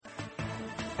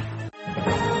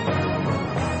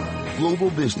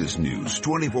Global business news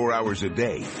 24 hours a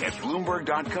day at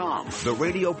Bloomberg.com, the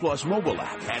Radio Plus mobile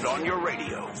app, and on your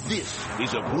radio. This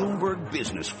is a Bloomberg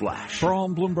Business Flash.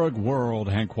 From Bloomberg World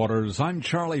headquarters, I'm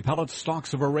Charlie Pellet.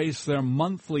 Stocks have erased their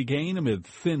monthly gain amid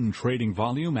thin trading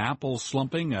volume. Apple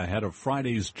slumping ahead of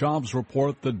Friday's jobs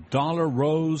report. The dollar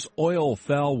rose. Oil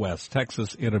fell. West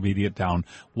Texas Intermediate down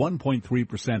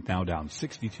 1.3%, now down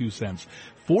 62 cents.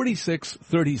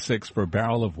 46.36 per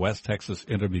barrel of West Texas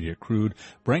Intermediate crude.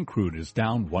 Brent crude is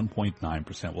down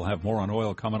 1.9%. We'll have more on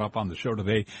oil coming up on the show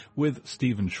today with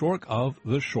Stephen Schork of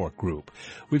the Schork Group.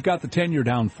 We've got the 10-year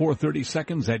down 4.30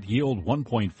 seconds at yield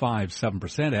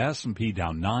 1.57%. S&P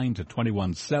down 9 to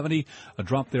 2170. A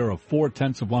drop there of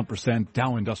 0.4%.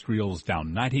 Dow Industrials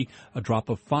down 90. A drop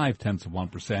of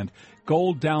 0.5%.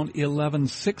 Gold down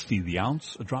 11.60 the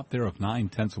ounce. A drop there of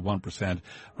 0.9%.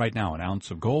 Right now, an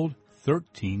ounce of gold,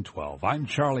 $13.12. I'm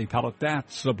Charlie Pellet.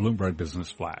 That's a Bloomberg Business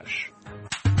Flash.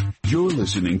 You're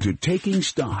listening to Taking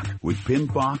Stock with Pim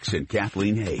Fox and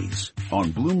Kathleen Hayes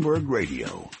on Bloomberg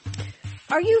Radio.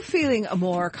 Are you feeling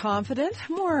more confident,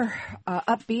 more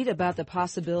upbeat about the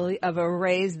possibility of a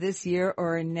raise this year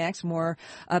or next, more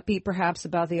upbeat perhaps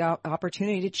about the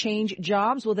opportunity to change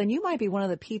jobs? Well, then you might be one of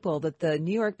the people that the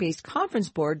New York-based Conference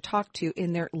Board talked to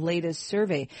in their latest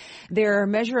survey. Their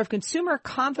measure of consumer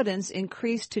confidence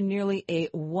increased to nearly a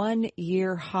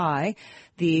one-year high.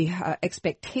 The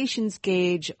expectations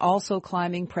gauge also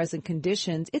climbing present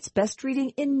conditions. It's best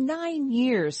reading in 9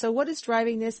 years. So what is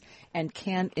driving this, and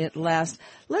can it last?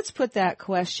 Let's put that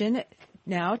question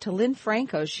now to Lynn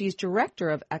Franco. She's Director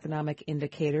of Economic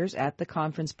Indicators at the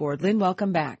Conference Board. Lynn,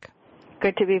 welcome back.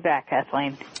 Good to be back,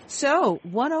 Kathleen. So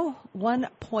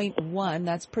 101.1,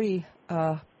 that's pretty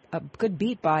a good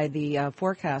beat by the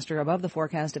forecaster, above the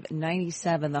forecast of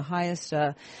 97, the highest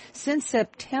since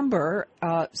September.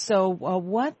 So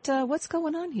what's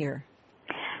going on here?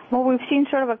 Well, we've seen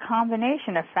sort of a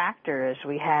combination of factors.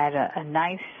 We had a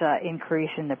nice increase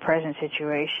in the present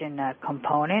situation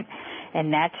component,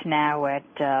 and that's now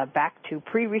at back to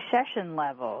pre-recession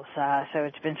levels. So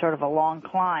it's been sort of a long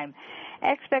climb.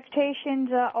 Expectations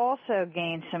also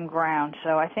gained some ground.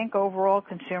 So I think overall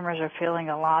consumers are feeling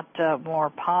a lot more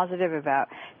positive about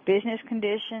business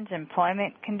conditions,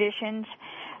 employment conditions,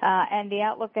 and the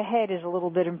outlook ahead is a little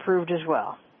bit improved as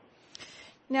well.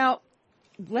 Now,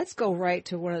 let's go right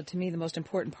to one of, to me, the most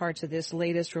important parts of this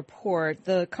latest report.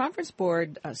 The Conference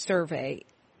Board survey,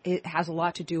 it has a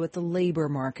lot to do with the labor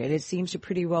market. It seems to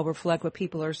pretty well reflect what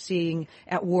people are seeing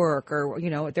at work or,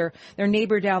 you know, their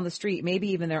neighbor down the street, maybe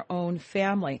even their own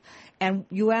family. And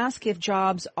you ask if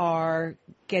jobs are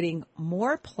getting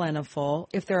more plentiful,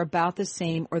 if they're about the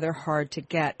same, or they're hard to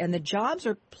get. And the jobs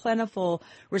are plentiful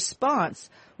response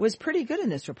was pretty good in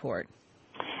this report.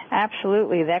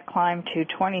 Absolutely. That climbed to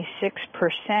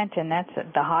 26%, and that's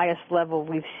at the highest level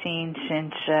we've seen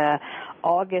since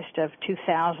August of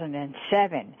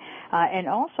 2007. And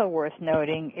also worth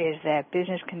noting is that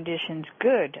business conditions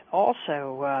good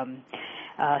also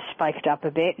spiked up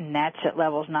a bit, and that's at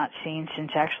levels not seen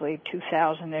since actually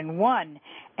 2001.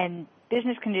 And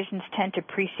business conditions tend to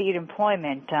precede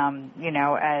employment,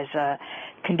 as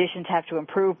conditions have to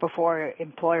improve before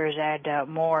employers add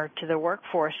more to the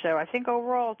workforce. So I think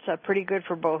overall it's pretty good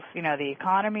for both, the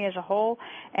economy as a whole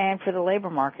and for the labor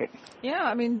market. Yeah,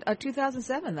 I mean,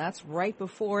 2007, that's right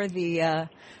before the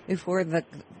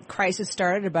crisis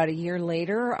started, about a year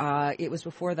later. It was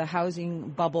before the housing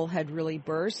bubble had really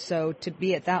burst. So to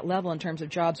be at that level in terms of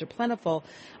jobs are plentiful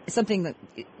is something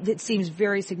that seems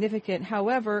very significant.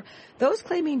 However, those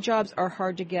claiming jobs are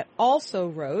hard to get also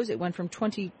rose. It went from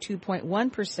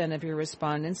 22.1% of your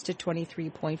respondents to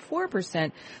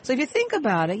 23.4%. So if you think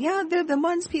about it, the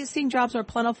ones seeing jobs are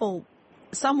plentiful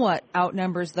somewhat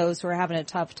outnumbers those who are having a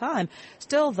tough time.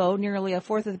 Still, though, nearly a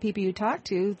fourth of the people you talk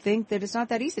to think that it's not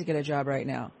that easy to get a job right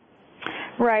now.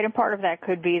 Right, and part of that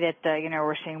could be that,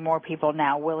 we're seeing more people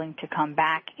now willing to come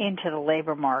back into the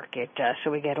labor market,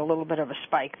 so we get a little bit of a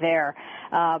spike there.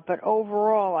 But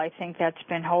overall, I think that's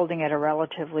been holding at a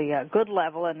relatively good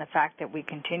level, and the fact that we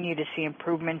continue to see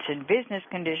improvements in business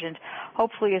conditions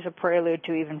hopefully is a prelude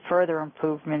to even further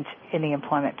improvements in the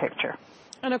employment picture.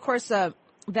 And, of course,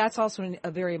 that's also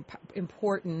a very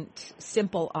important,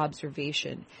 simple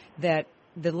observation that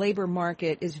the labor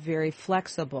market is very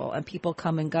flexible and people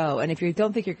come and go. And if you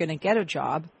don't think you're going to get a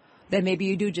job, then maybe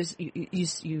you do just,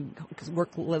 you work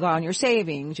on your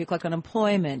savings, you click on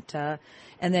employment. And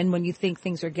then when you think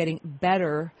things are getting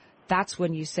better, that's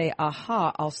when you say,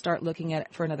 aha, I'll start looking at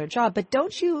it for another job. But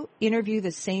don't you interview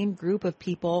the same group of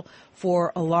people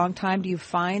for a long time? Do you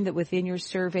find that within your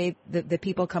survey the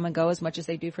people come and go as much as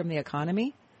they do from the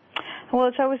economy? Well,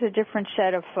 it's always a different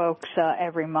set of folks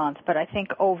every month, but I think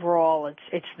overall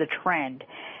it's the trend.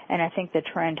 And I think the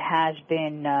trend has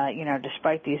been,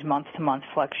 despite these month-to-month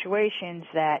fluctuations,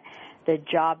 that the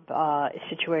job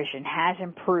situation has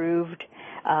improved.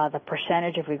 The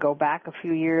percentage, if we go back a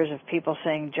few years, of people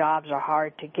saying jobs are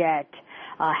hard to get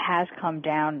has come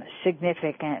down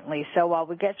significantly. So while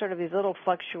we get sort of these little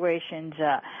fluctuations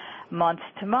month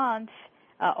to month,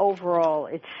 overall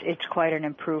it's quite an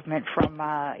improvement from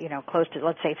close to,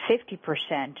 let's say,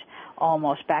 50%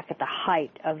 almost back at the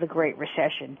height of the Great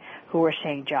Recession, who were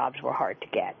saying jobs were hard to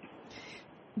get.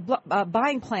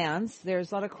 Buying plans,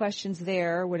 there's a lot of questions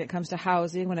there when it comes to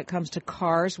housing, when it comes to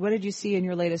cars. What did you see in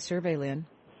your latest survey, Lynn?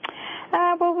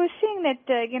 Well, we're seeing that,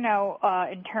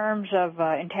 in terms of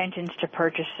intentions to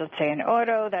purchase, let's say, an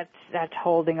auto, that's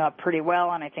holding up pretty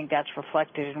well, and I think that's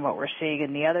reflected in what we're seeing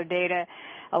in the other data.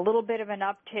 A little bit of an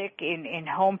uptick in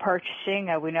home purchasing.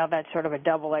 We know that's sort of a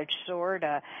double-edged sword.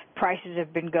 Prices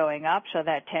have been going up, so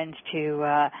that tends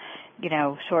to,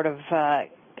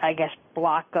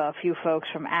 block a few folks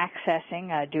from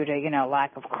accessing due to,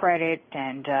 lack of credit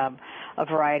and a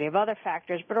variety of other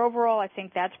factors. But overall, I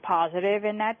think that's positive,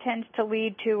 and that tends to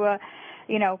lead to,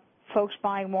 folks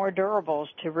buying more durables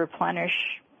to replenish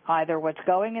either what's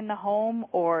going in the home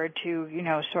or to,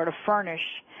 sort of furnish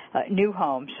new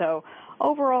homes. So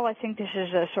overall, I think this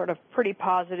is a sort of pretty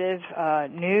positive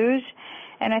news,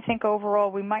 and I think overall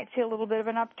we might see a little bit of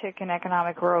an uptick in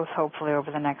economic growth, hopefully,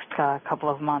 over the next couple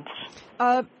of months.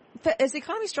 Is the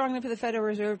economy strong enough for the Federal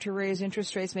Reserve to raise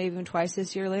interest rates maybe even twice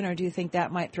this year, Lynn, or do you think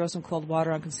that might throw some cold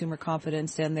water on consumer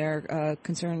confidence and their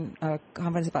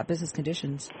confidence about business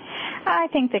conditions? I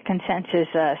think the consensus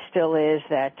still is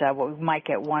that we might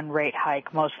get one rate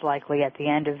hike, most likely at the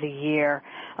end of the year.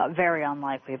 Very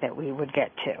unlikely that we would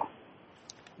get two.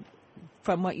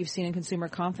 From what you've seen in consumer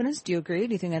confidence, do you agree?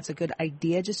 Do you think that's a good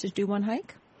idea just to do one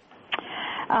hike?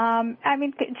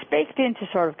 It's baked into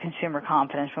sort of consumer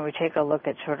confidence when we take a look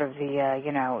at sort of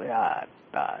the,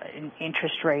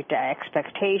 interest rate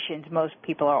expectations. Most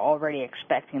people are already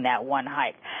expecting that one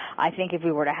hike. I think if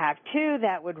we were to have two,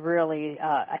 that would really,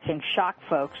 shock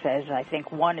folks, as I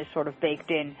think one is sort of baked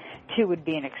in, two would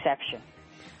be an exception.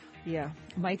 Yeah,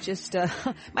 might just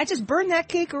burn that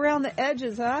cake around the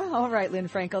edges, huh? All right, Lynn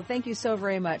Franco, thank you so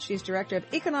very much. She's Director of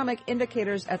Economic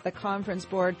Indicators at the Conference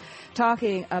Board,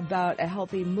 talking about a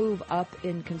healthy move up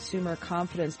in consumer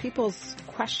confidence. People's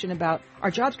question about, are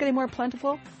jobs getting more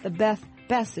plentiful? The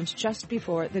best since just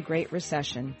before the Great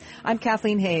Recession. I'm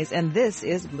Kathleen Hayes, and this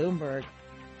is Bloomberg.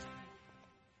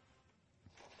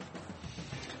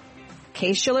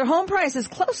 Case-Shiller home prices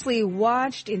closely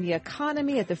watched in the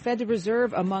economy at the Federal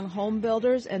Reserve among home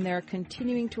builders, and they're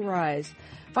continuing to rise.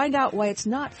 Find out why it's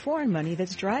not foreign money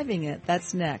that's driving it.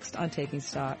 That's next on Taking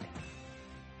Stock.